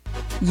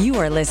You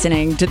are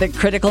listening to the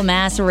Critical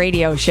Mass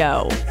Radio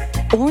Show,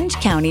 Orange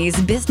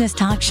County's business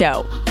talk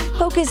show,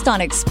 focused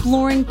on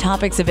exploring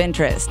topics of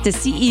interest to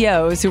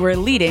CEOs who are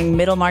leading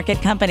middle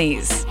market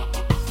companies.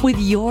 With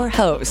your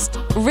host,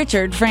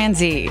 Richard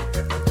Franzi.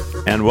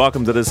 And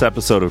welcome to this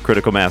episode of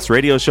Critical Mass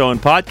Radio Show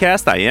and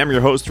Podcast. I am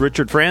your host,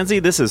 Richard Franzi.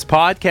 This is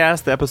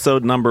podcast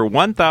episode number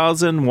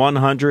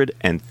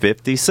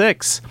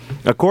 1156.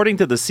 According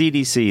to the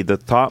CDC, the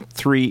top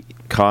 3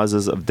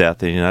 causes of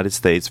death in the United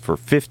States for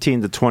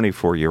 15 to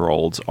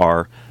 24-year-olds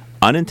are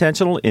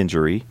unintentional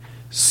injury,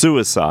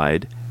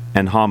 suicide,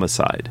 and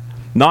homicide.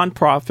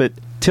 Nonprofit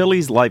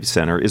Tilly's Life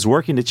Center is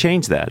working to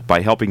change that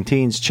by helping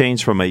teens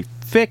change from a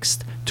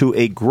fixed to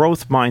a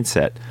growth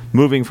mindset,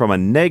 moving from a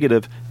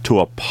negative to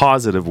a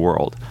positive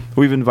world.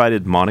 We've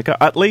invited Monica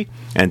Utley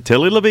and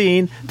Tilly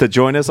Levine to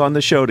join us on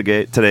the show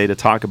today to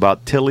talk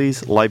about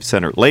Tilly's Life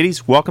Center.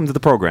 Ladies, welcome to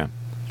the program.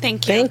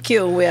 Thank you. Thank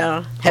you. We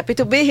are happy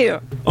to be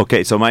here.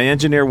 Okay, so my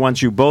engineer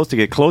wants you both to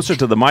get closer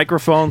to the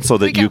microphone so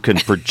that you can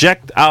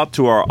project out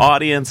to our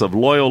audience of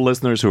loyal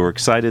listeners who are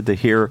excited to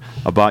hear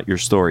about your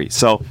story.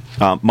 So,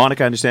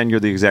 Monica, I understand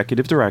you're the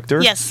executive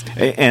director. Yes.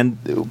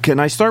 And can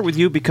I start with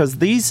you? Because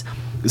these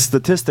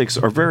statistics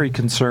are very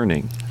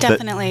concerning.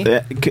 Definitely.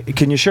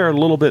 Can you share a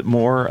little bit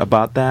more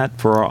about that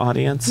for our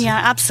audience? Yeah,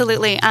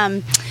 absolutely.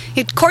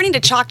 According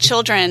to CHOC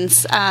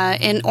Children's,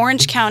 in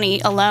Orange County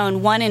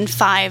alone, 1 in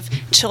 5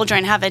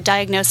 children have a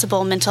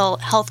diagnosable mental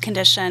health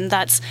condition.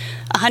 That's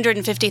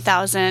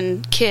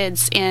 150,000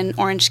 kids in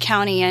Orange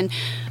County. And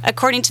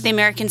according to the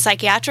American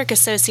Psychiatric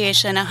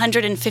Association,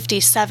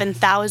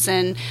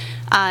 157,000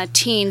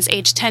 teens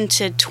aged 10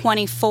 to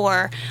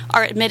 24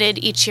 are admitted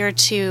each year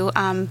to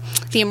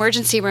the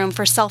emergency room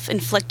for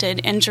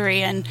self-inflicted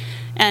injury, and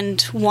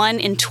 1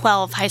 in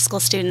 12 high school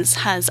students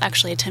has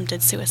actually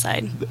attempted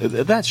suicide.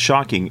 That's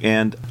shocking.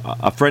 And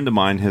a friend of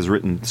mine has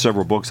written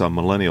several books on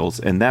millennials,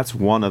 and that's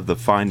one of the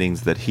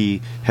findings that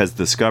he has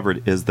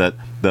discovered is that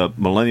the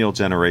millennial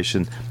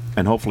generation,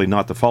 and hopefully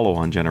not the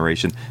follow-on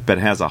generation, but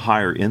has a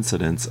higher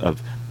incidence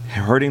of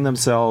hurting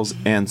themselves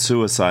and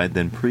suicide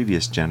than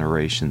previous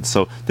generations.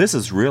 So this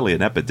is really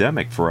an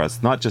epidemic for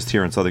us, not just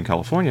here in Southern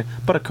California,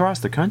 but across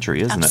the country,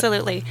 isn't it?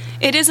 Absolutely.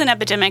 It is an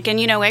epidemic. And,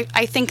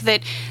 I think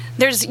that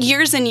there's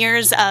years and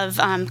years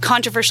of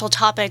controversial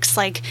topics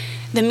like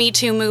the Me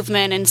Too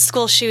movement and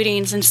school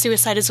shootings and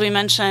suicide, as we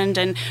mentioned,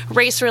 and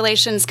race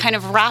relations kind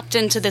of wrapped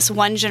into this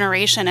one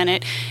generation. And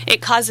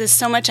it causes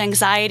so much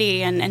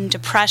anxiety and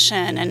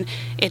depression. And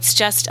it's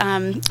just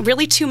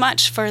really too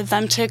much for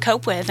them to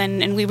cope with.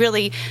 And we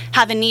really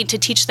have a need to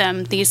teach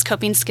them these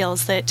coping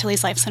skills that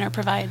Tilly's Life Center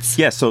provides.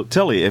 Yes, so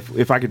Tilly,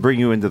 if I could bring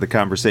you into the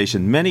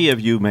conversation, many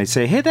of you may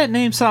say, hey, that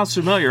name sounds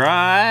familiar.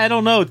 I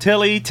don't know,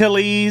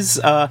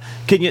 Tilly's.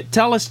 Can you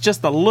tell us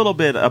just a little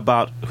bit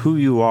about who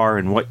you are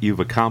and what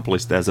you've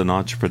accomplished as an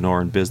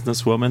entrepreneur and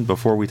businesswoman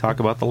before we talk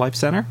about the Life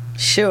Center?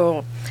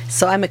 Sure.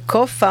 So I'm a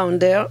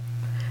co-founder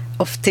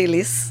of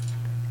Tilly's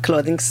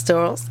clothing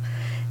stores,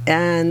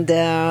 and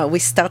we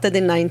started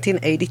in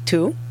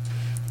 1982,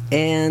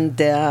 and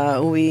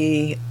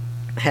we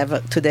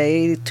have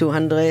today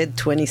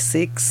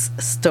 226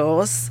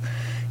 stores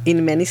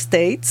in many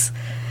states.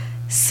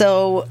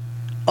 So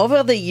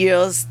over the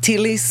years,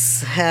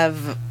 Tilly's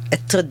have a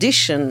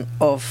tradition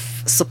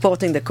of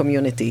supporting the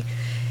community.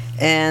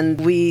 And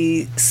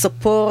we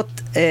support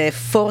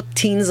 4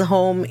 teens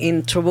home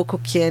in Trabuco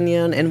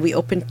Canyon, and we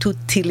opened 2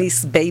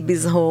 Tilly's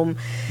babies home.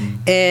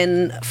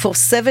 And for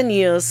 7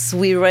 years,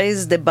 we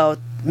raised about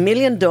 $1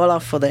 million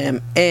for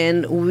them,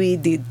 and we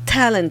did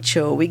talent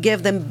show. We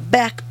gave them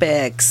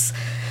backpacks.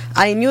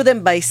 I knew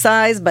them by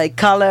size, by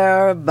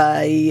color,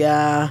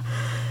 by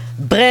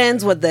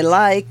brands, what they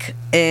like,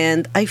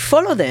 and I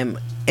follow them.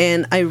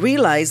 And I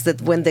realized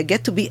that when they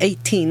get to be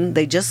 18,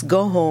 they just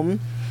go home,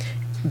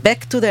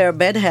 back to their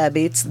bad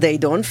habits. They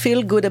don't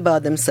feel good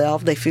about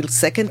themselves. They feel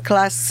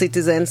second-class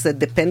citizens that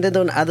depended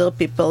on other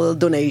people's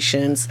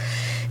donations.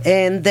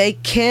 And they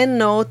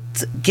cannot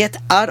get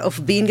out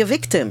of being a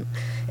victim.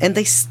 And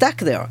they stuck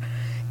there.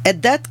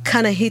 And that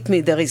kind of hit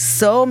me. There is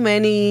so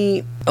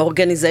many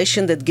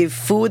organizations that give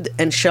food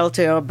and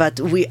shelter, but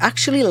we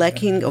actually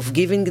lacking of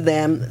giving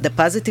them the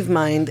positive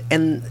mind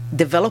and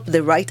develop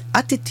the right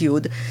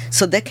attitude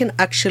so they can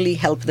actually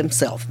help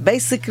themselves.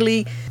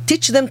 Basically,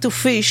 teach them to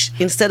fish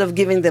instead of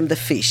giving them the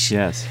fish.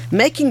 Yes.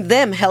 Making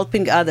them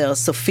helping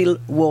others to feel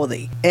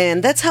worthy.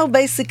 And that's how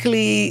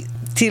basically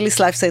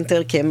Tilly's Life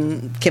Center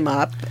came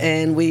up,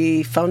 and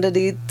we founded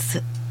it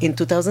in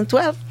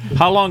 2012.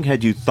 How long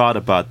had you thought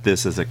about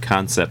this as a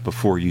concept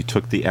before you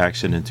took the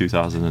action in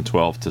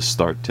 2012 to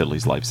start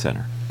Tilly's Life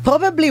Center?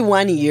 Probably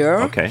 1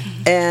 year. Okay.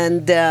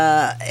 And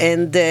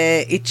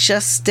it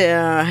just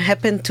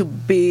happened to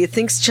be,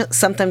 things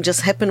sometimes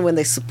just happen when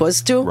they're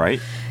supposed to. Right.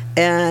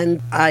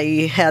 And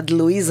I had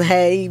Louise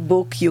Hay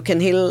book, You Can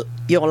Heal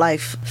Your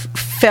Life,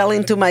 fell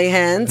into my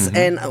hands.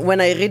 And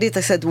when I read it,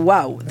 I said,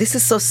 wow, this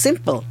is so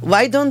simple.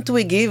 Why don't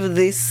we give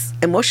this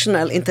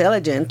emotional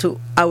intelligence to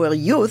our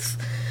youth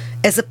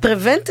as a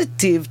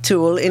preventative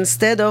tool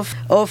instead of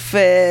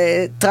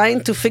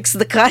trying to fix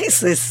the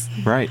crisis.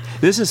 Right.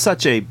 This is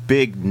such a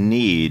big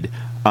need.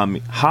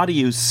 How do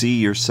you see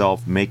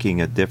yourself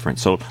making a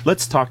difference? So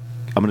let's talk.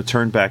 I'm going to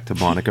turn back to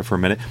Monica for a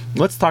minute.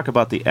 Let's talk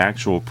about the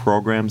actual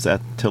programs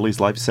at Tilly's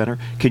Life Center.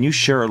 Can you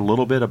share a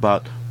little bit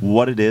about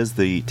what it is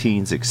the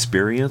teens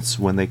experience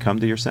when they come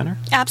to your center?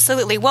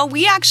 Absolutely. Well,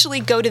 we actually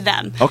go to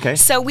them. Okay.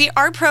 So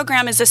our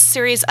program is a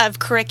series of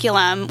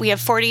curriculum. We have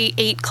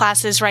 48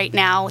 classes right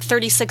now.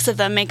 36 of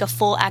them make a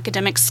full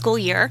academic school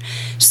year.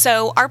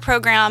 So our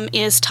program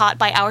is taught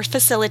by our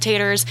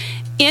facilitators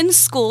in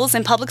schools,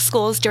 in public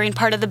schools, during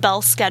part of the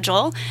Bell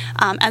schedule,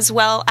 as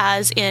well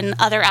as in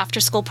other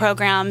after-school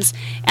programs,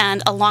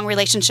 and a long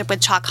relationship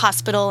with Chalk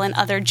Hospital and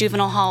other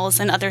juvenile halls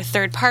and other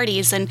third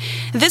parties. And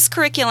this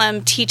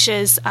curriculum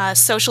teaches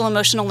social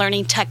emotional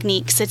learning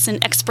techniques. It's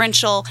an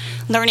experiential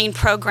learning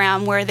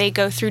program where they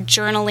go through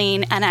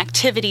journaling and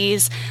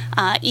activities.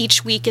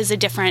 Each week is a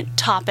different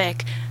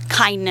topic: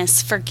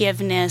 kindness,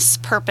 forgiveness,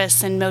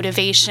 purpose and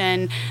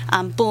motivation,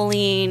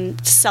 bullying,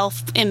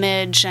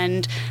 self-image,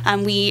 and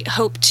we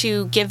hope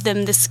to give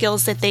them the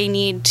skills that they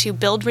need to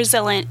build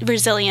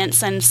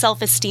resilience and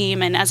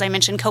self-esteem, and, as I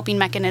mentioned, coping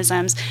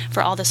mechanisms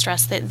for all the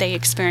stress that they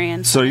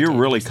experience. So you're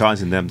really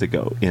causing them to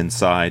go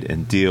inside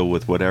and deal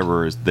with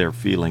whatever they're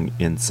feeling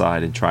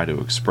inside and try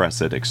to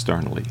express it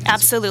externally.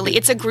 Absolutely.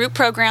 It's a group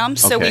program,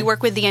 so we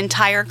work with the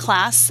entire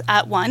class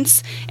at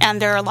once,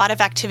 and there are a lot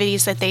of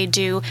activities that they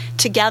do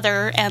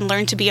together and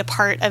learn to be a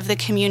part of the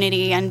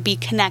community and be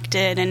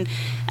connected and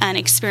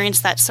experience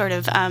that sort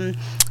of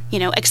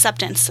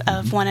acceptance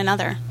of one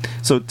another.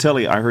 So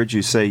Tilly, I heard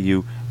you say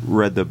you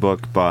read the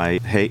book by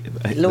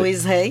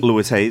Louise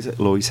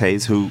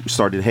Hayes, who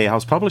started Hay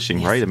House Publishing,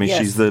 yes, right? I mean, yes,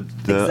 she's the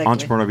exactly.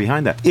 entrepreneur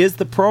behind that. Is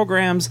the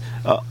programs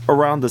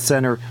around the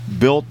center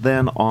built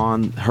then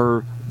on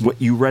what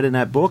you read in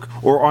that book,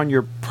 or on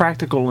your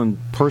practical and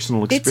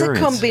personal experience? It's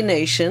a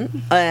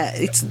combination.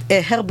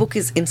 Her book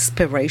is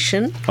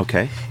inspiration.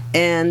 Okay.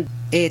 And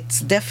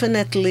it's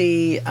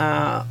definitely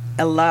a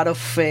lot of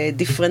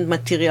different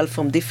material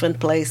from different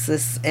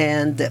places,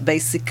 and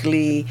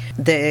basically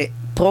the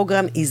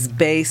program is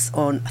based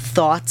on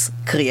thoughts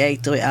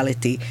create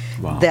reality.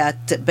 Wow.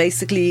 That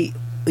basically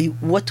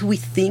what we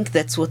think,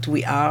 that's what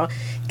we are,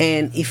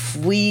 and if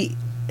we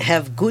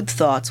have good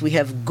thoughts, we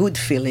have good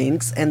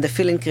feelings, and the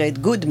feeling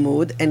create good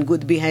mood and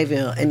good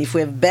behavior. And if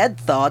we have bad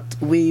thought,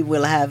 we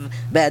will have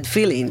bad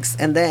feelings,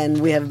 and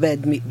then we have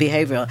bad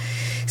behavior.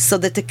 So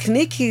the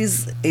technique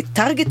is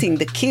targeting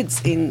the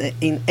kids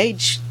in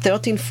age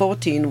 13,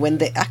 14, when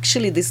they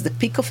actually, this is the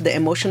peak of the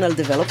emotional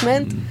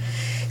development.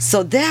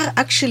 So they're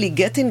actually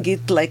getting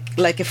it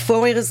like a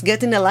 4 years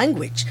getting a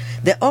language.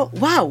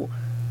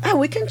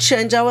 We can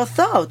change our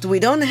thought. We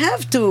don't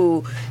have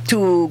to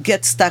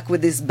get stuck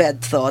with this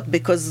bad thought,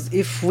 because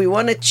if we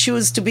want to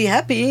choose to be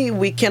happy,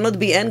 we cannot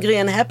be angry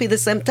and happy at the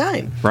same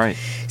time. Right.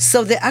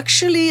 So they're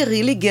actually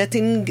really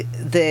getting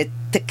the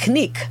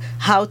technique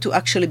how to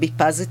actually be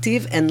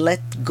positive and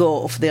let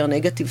go of their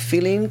negative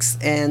feelings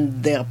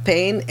and their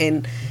pain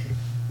and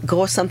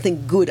grow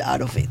something good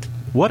out of it.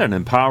 What an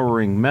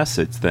empowering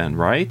message then,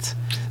 right?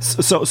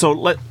 So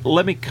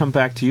let me come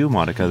back to you,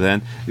 Monica,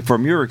 then.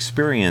 From your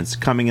experience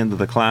coming into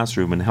the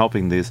classroom and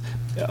helping these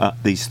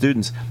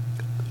students,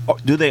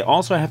 do they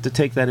also have to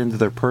take that into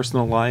their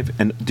personal life?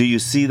 And do you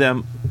see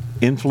them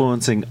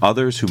influencing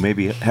others who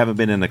maybe haven't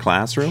been in the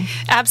classroom?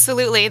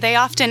 Absolutely. They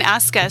often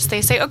ask us, they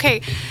say,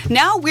 okay,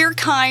 now we're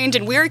kind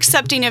and we're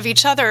accepting of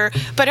each other,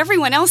 but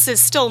everyone else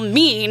is still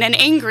mean and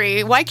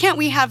angry. Why can't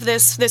we have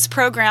this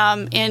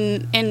program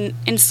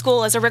in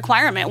school as a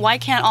requirement? Why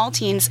can't all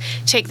teens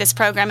take this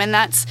program? And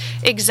that's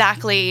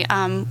exactly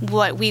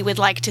what we would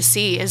like to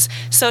see, is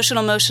social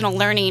emotional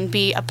learning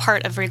be a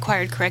part of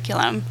required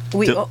curriculum.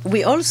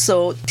 We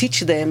also teach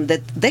them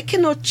that they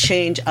cannot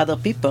change other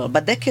people,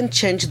 but they can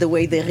change the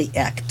way they react.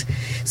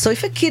 So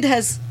if a kid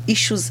has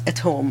issues at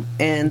home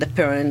and the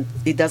parent,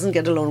 he doesn't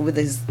get along with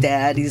his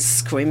dad, he's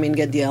screaming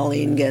and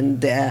yelling,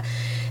 and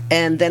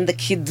then the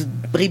kid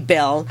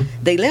rebel,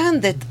 they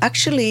learn that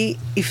actually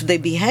if they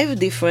behave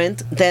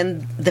different,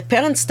 then the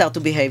parents start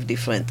to behave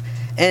different.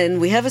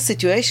 And we have a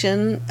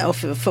situation of,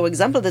 for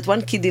example, that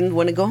one kid didn't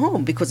want to go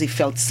home because he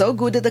felt so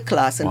good at the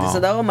class, and he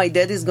said, my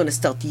dad is going to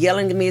start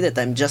yelling at me that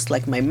I'm just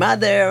like my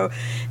mother,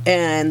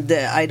 and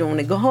I don't want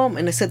to go home.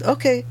 And I said,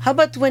 okay, how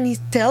about when he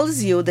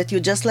tells you that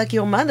you're just like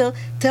your mother,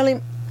 tell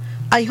him,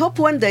 I hope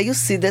one day you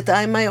see that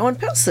I'm my own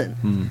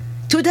person.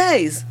 2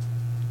 days.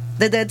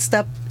 The dad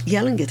stopped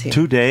yelling at him.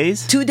 2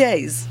 days? 2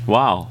 days.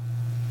 Wow.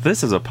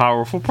 This is a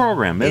powerful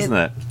program, isn't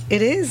it?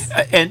 It is.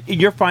 And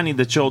you're finding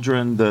the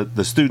children,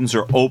 the students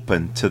are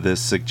open to this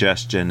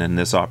suggestion and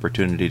this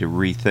opportunity to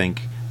rethink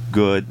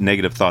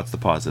negative thoughts to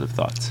positive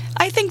thoughts.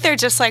 I think they're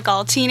just like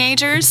all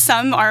teenagers.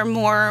 Some are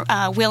more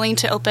willing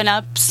to open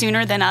up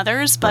sooner than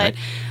others, but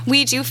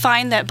we do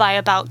find that by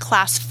about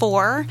class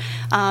 4,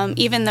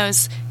 even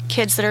those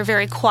kids that are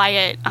very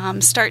quiet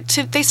start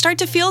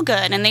to feel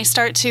good, and they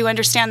start to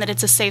understand that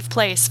it's a safe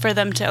place for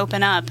them to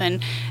open up,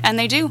 and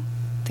they do.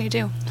 They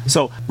do.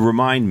 So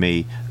remind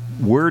me,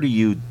 where do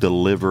you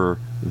deliver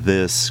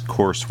this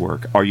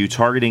coursework? Are you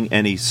targeting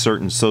any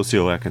certain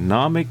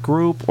socioeconomic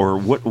group, or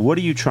what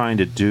are you trying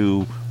to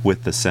do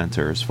with the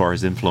center as far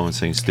as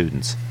influencing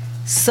students?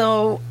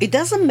 So it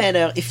doesn't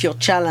matter if your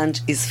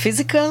challenge is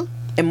physical,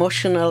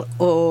 emotional,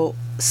 or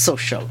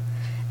social.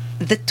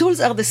 The tools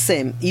are the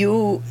same.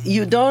 You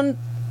don't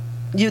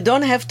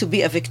have to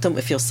be a victim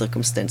of your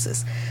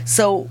circumstances.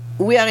 So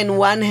we are in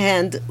one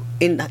hand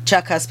in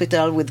Chuck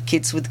Hospital with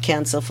kids with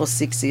cancer for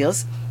 6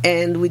 years,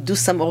 and we do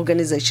some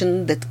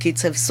organization that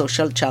kids have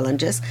social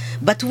challenges.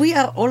 But we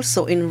are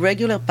also in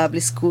regular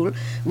public school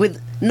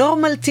with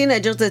normal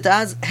teenagers that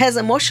has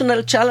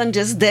emotional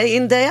challenges day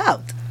in, day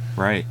out.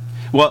 Right.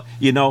 Well,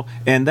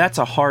 and that's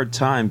a hard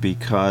time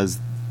because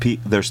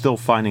they're still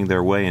finding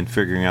their way and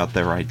figuring out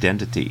their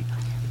identity.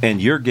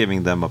 And you're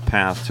giving them a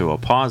path to a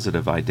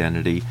positive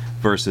identity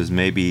versus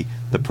maybe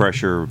the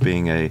pressure of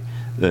being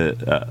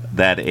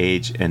that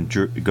age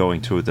and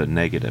going to the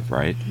negative,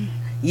 right?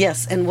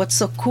 Yes, and what's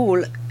so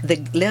cool,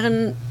 they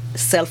learn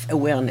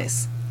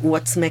self-awareness.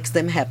 What makes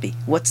them happy?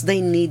 What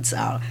their needs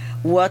are?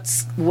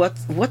 What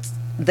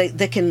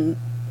they can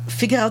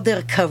figure out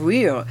their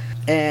career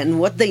and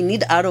what they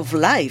need out of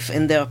life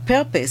and their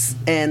purpose.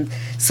 And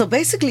so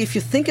basically, if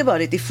you think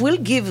about it, if we'll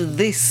give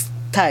this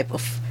type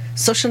of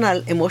social,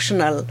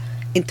 emotional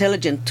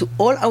intelligence to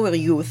all our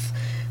youth,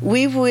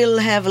 we will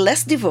have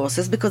less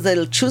divorces because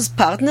they'll choose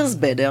partners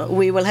better.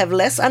 We will have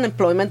less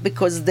unemployment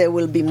because they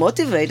will be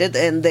motivated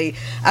and they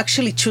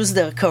actually choose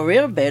their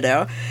career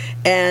better.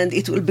 And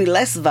it will be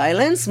less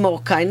violence, more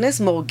kindness,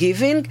 more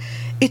giving.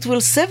 It will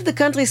save the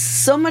country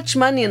so much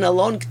money in the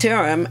long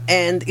term,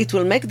 and it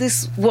will make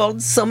this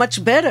world so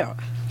much better.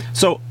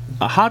 So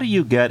how do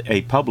you get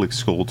a public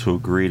school to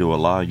agree to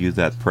allow you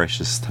that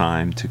precious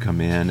time to come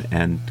in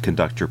and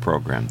conduct your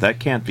program? That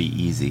can't be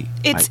easy.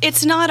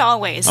 It's not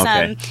always.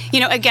 Okay.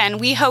 Again,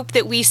 we hope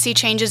that we see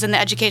changes in the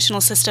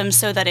educational system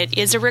so that it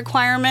is a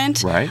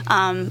requirement. Right.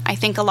 I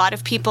think a lot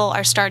of people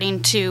are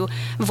starting to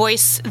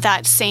voice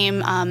that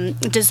same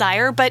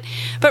desire, but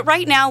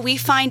right now we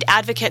find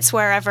advocates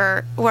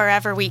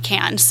wherever we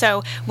can.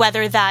 So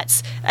whether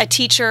that's a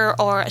teacher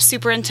or a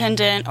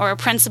superintendent or a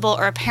principal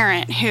or a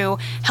parent who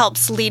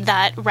helps lead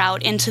that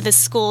route into the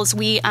schools,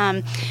 we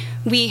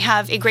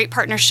have a great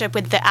partnership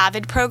with the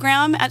AVID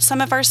program at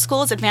some of our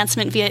schools,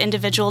 Advancement via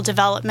Individual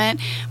Development.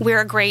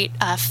 We're a great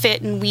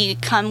fit, and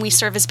we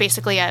serve as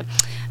basically a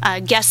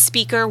guest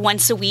speaker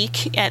once a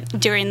week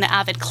during the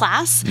AVID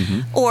class.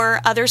 Mm-hmm. Or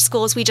other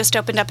schools, we just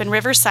opened up in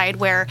Riverside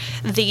where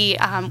the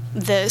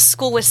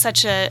school was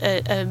such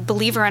a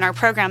believer in our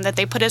program that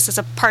they put us as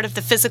a part of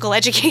the physical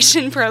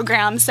education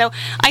program. So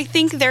I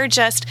think they're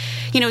just,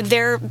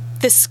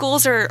 the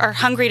schools are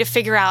hungry to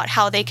figure out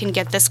how they can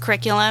get this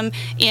curriculum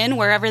in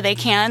wherever they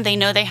can. They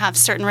know they have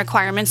certain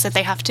requirements that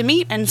they have to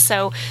meet, and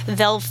so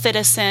they'll fit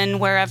us in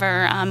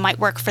wherever might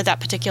work for that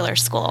particular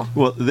school.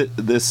 Well,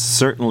 this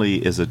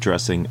certainly is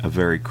addressing a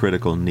very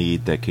critical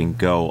need that can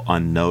go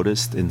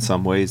unnoticed in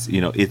some ways.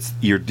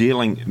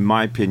 In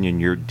my opinion,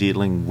 you're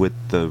dealing with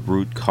the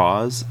root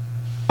cause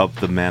of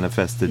the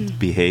manifested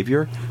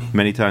behavior.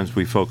 Many times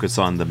we focus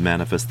on the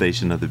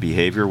manifestation of the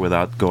behavior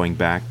without going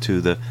back to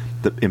the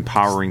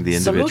empowering the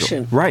individual.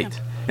 Solution. Right. Yeah.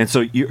 And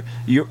so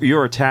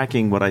you're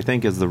attacking what I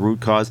think is the root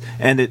cause,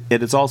 and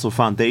it's also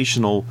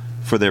foundational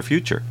for their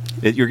future.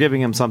 You're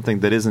giving them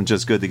something that isn't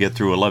just good to get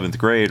through 11th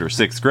grade or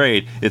 6th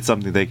grade. It's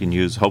something they can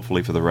use,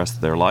 hopefully, for the rest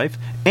of their life,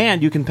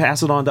 and you can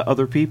pass it on to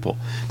other people.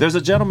 There's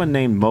a gentleman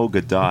named Mo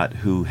Gadot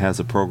who has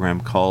a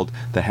program called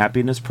the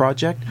Happiness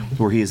Project,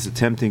 where he is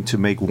attempting to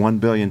make 1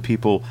 billion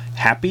people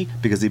happy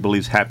because he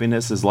believes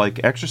happiness is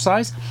like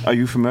exercise. Are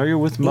you familiar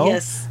with Mo?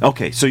 Yes.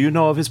 Okay, so you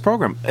know of his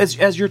program.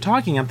 As you're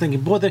talking, I'm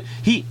thinking, boy,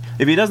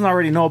 if he doesn't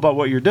already know about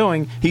what you're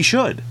doing, he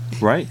should,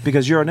 right?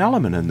 Because you're an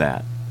element in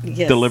that.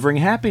 Yes. Delivering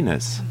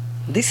happiness.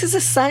 This is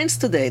a science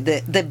today.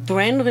 The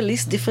brain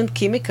releases different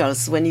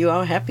chemicals when you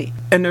are happy.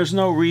 And there's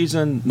no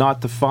reason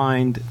not to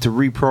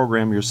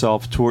reprogram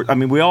yourself toward... I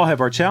mean, we all have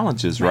our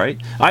challenges,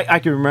 right? I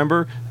can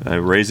remember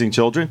raising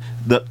children.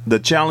 The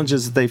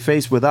challenges that they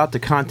face without the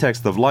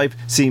context of life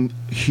seem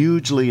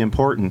hugely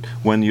important.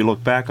 When you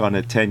look back on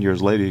it 10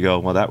 years later, you go,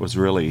 well, that was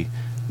really...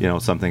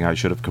 something I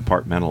should have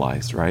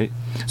compartmentalized, right?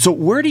 So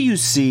where do you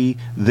see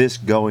this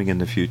going in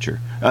the future?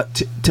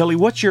 Tilly,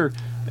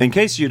 in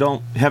case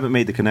you haven't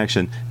made the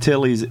connection,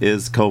 Tilly's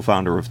is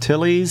co-founder of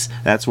Tilly's.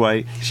 That's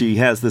why she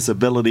has this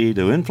ability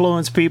to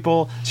influence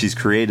people. She's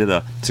created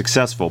a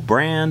successful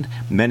brand.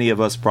 Many of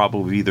us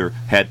probably either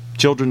had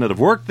children that have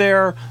worked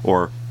there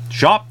or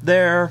shopped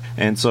there,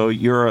 and so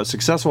you're a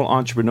successful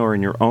entrepreneur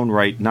in your own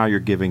right. Now you're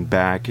giving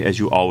back, as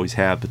you always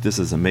have, but this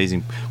is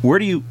amazing. Where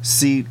do you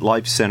see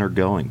Life Center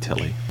going,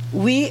 Tilly?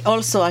 We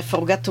also, I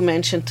forgot to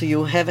mention to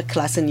you, have a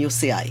class in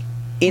UCI,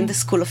 in the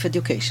School of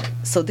Education.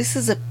 So this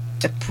is a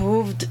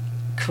approved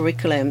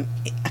curriculum,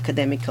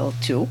 academical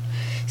too.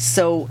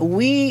 So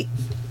we,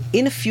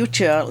 in the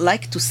future,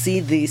 like to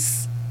see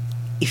this,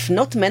 if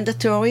not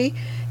mandatory,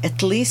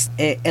 at least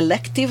an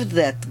elective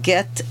that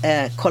get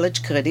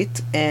college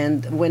credit.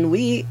 And when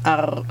we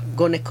are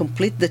going to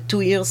complete the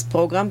 2 years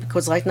program,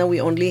 because right now we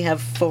only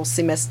have 4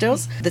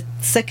 semesters, the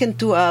second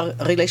 2 are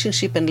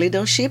relationship and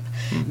leadership,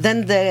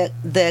 then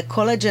the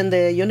college and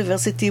the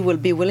university will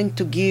be willing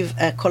to give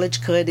a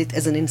college credit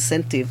as an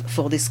incentive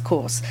for this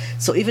course.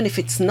 So even if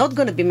it's not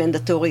going to be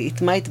mandatory,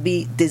 it might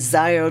be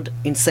desired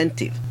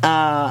incentive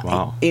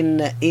in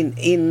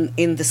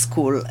the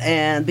school.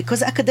 And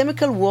because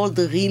academical world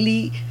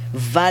really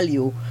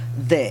value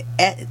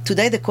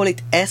today they call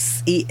it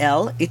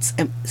SEL, it's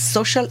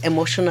social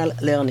emotional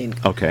learning.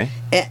 Okay.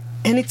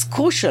 And it's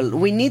crucial.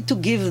 We need to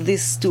give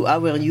this to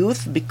our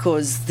youth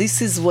because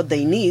this is what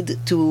they need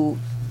to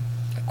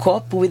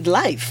cope with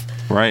life.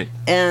 Right.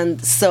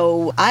 And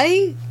so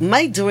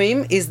my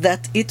dream is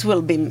that it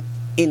will be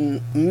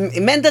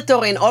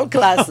mandatory in all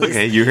classes.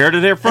 Okay, you heard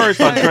it here first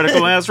on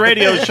Critical Mass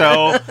Radio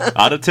Show.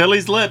 Out of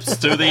Tilly's lips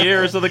to the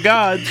ears of the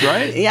gods,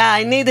 right? Yeah,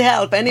 I need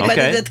help. Anybody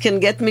that can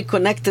get me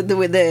connected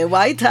with the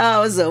White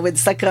House or with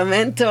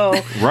Sacramento,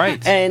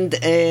 right, and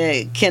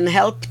can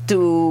help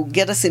to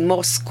get us in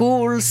more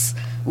schools.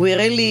 We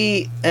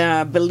really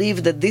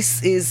believe that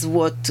this is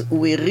what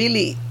we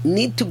really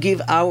need to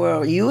give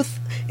our youth,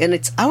 and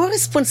it's our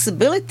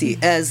responsibility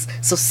as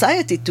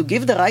society to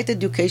give the right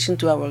education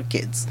to our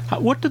kids.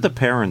 What do the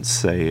parents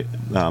say,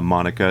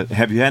 Monica?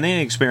 Have you had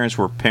any experience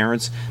where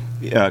parents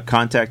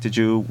contacted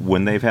you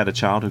when they've had a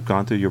child who's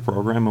gone through your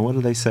program, and what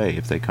do they say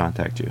if they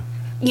contact you?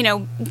 You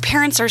know,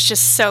 parents are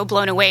just so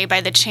blown away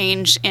by the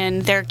change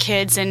in their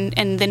kids. And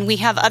then we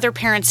have other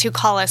parents who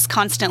call us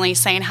constantly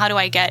saying, how do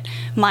I get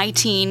my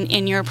teen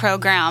in your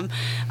program?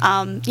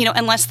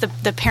 Unless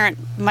the parent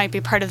might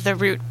be part of the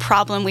root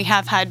problem. We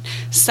have had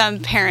some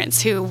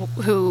parents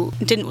who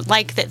didn't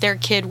like that their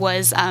kid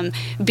was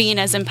being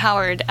as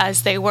empowered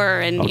as they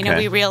were. And,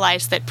 we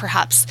realized that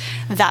perhaps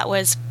that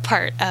was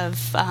part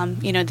of,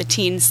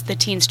 the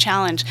teens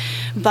challenge.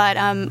 But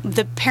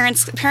the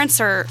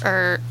parents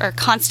are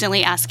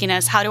constantly asking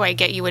us, how do I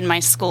get you in my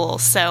school?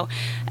 So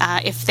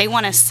if they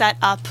want to set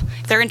up,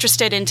 if they're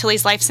interested in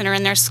Tilly's Life Center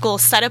in their school,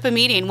 set up a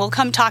meeting. We'll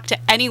come talk to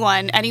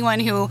anyone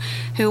who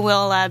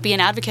will be an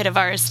advocate of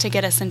ours to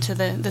get us into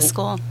the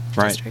school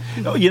right. district.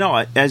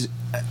 As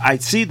I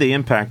see the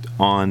impact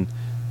on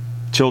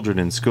children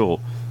in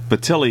school,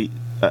 but Tilly,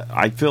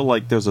 I feel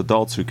like there's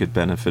adults who could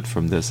benefit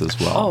from this as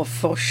well. Oh,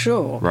 for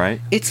sure. Right?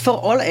 It's for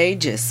all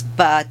ages,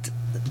 but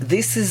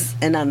this is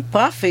a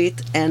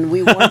non-profit, and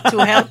we want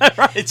to help.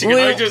 Right, you can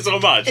only do so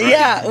much, right?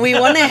 Yeah, we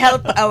want to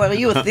help our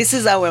youth. This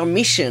is our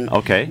mission.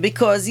 Okay.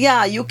 Because,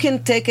 you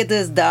can take it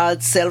as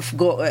adult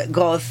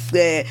self-growth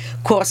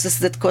courses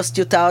that cost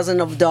you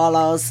thousands of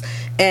dollars,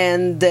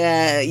 and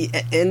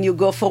you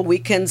go for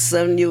weekends,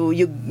 and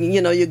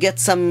you get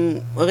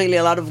some really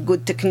a lot of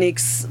good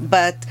techniques,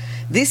 but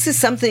this is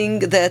something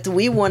that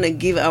we want to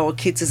give our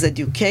kids as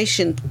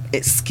education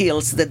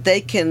skills that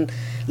they can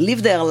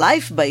live their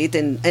life by it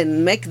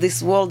and make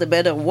this world a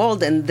better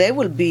world, and they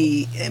will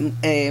be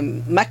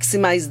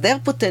maximize their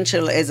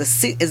potential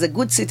as a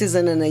good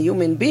citizen and a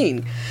human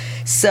being.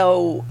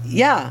 So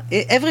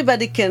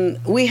everybody can.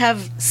 We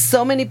have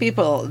so many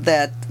people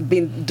that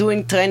been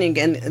doing training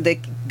and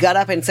they got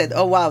up and said,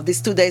 "Oh wow, these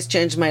 2 days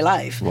changed my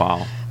life."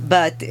 Wow!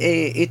 But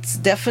it's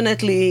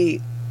definitely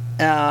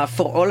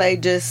for all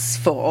ages,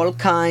 for all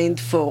kind,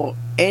 for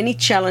any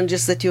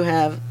challenges that you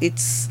have.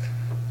 It's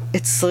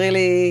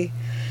really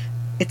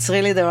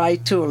the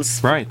right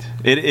tools. Right.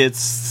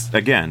 It's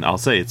again, I'll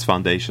say it's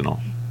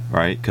foundational,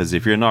 right? Because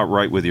if you're not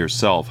right with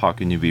yourself, how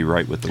can you be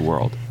right with the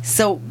world?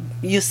 So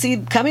you see,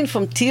 coming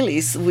from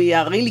Tilly's, we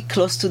are really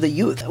close to the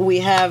youth. We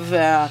have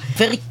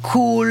very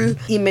cool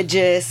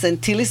images,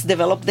 and Tilly's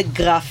developed the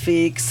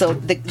graphics. So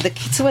the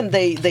kids, when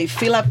they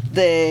fill up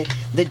the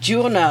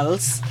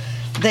journals,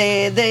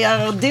 they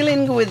are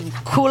dealing with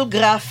cool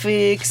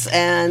graphics,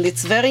 and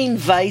it's very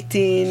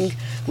inviting.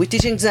 We're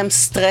teaching them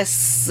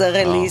stress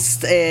release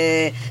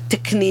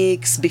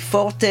techniques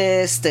before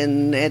test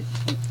and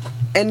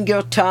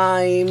anger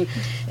time,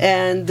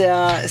 and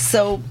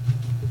so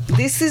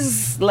this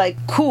is like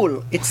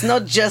cool. It's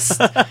not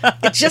just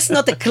it's just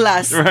not a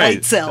class by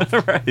itself.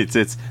 Right.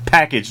 It's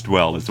packaged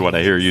well is what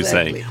I hear you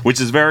saying, which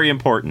is very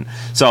important.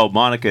 So,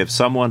 Monica, if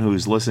someone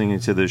who's listening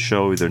to this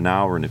show either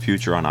now or in the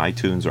future on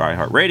iTunes or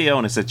iHeartRadio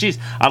and has said, geez,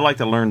 I'd like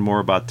to learn more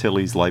about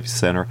Tilly's Life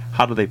Center,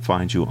 how do they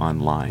find you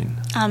online?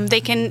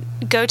 They can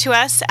go to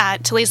us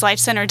at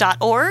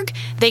tillyslifecenter.org.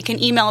 They can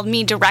email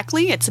me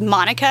directly. It's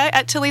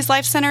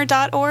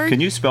monica@tillyslifecenter.org. Can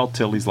you spell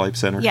Tilly's Life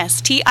Center?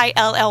 Yes,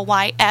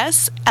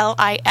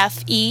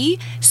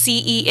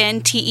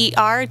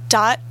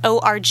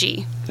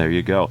 TILLYSLIFECENTER.org. There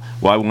you go.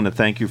 Well, I want to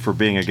thank you for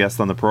being a guest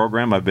on the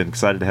program. I've been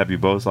excited to have you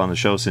both on the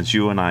show since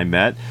you and I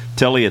met.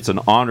 Tilly, it's an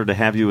honor to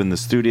have you in the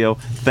studio.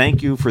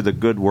 Thank you for the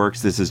good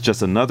works. This is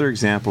just another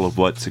example of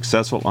what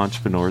successful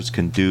entrepreneurs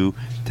can do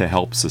to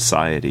help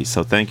society.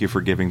 So thank you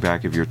for giving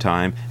back of your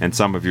time and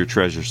some of your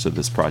treasures to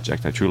this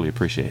project. I truly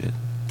appreciate it.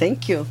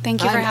 Thank you.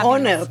 Thank you for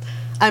having us.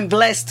 I'm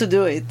blessed to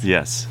do it.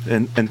 Yes,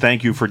 and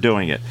thank you for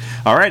doing it.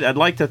 All right, I'd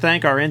like to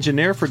thank our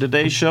engineer for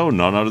today's show,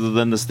 none other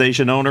than the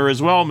station owner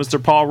as well,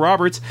 Mr. Paul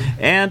Roberts,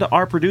 and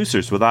our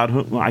producers, without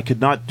whom I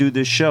could not do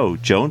this show,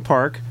 Joan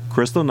Park,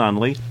 Crystal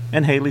Nunley,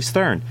 and Haley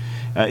Stern.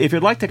 If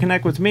you'd like to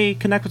connect with me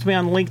on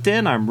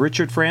LinkedIn. I'm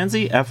Richard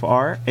Franzi,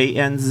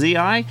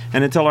 Franzi.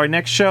 And until our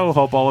next show,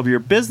 hope all of your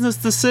business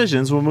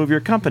decisions will move your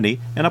company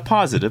in a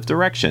positive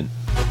direction.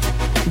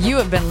 You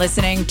have been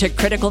listening to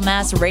Critical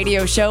Mass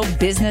Radio Show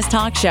Business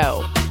Talk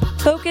Show,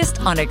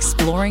 focused on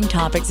exploring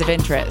topics of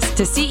interest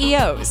to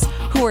CEOs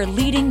who are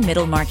leading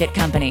middle market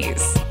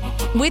companies.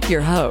 With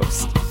your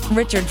host,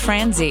 Richard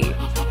Franzi.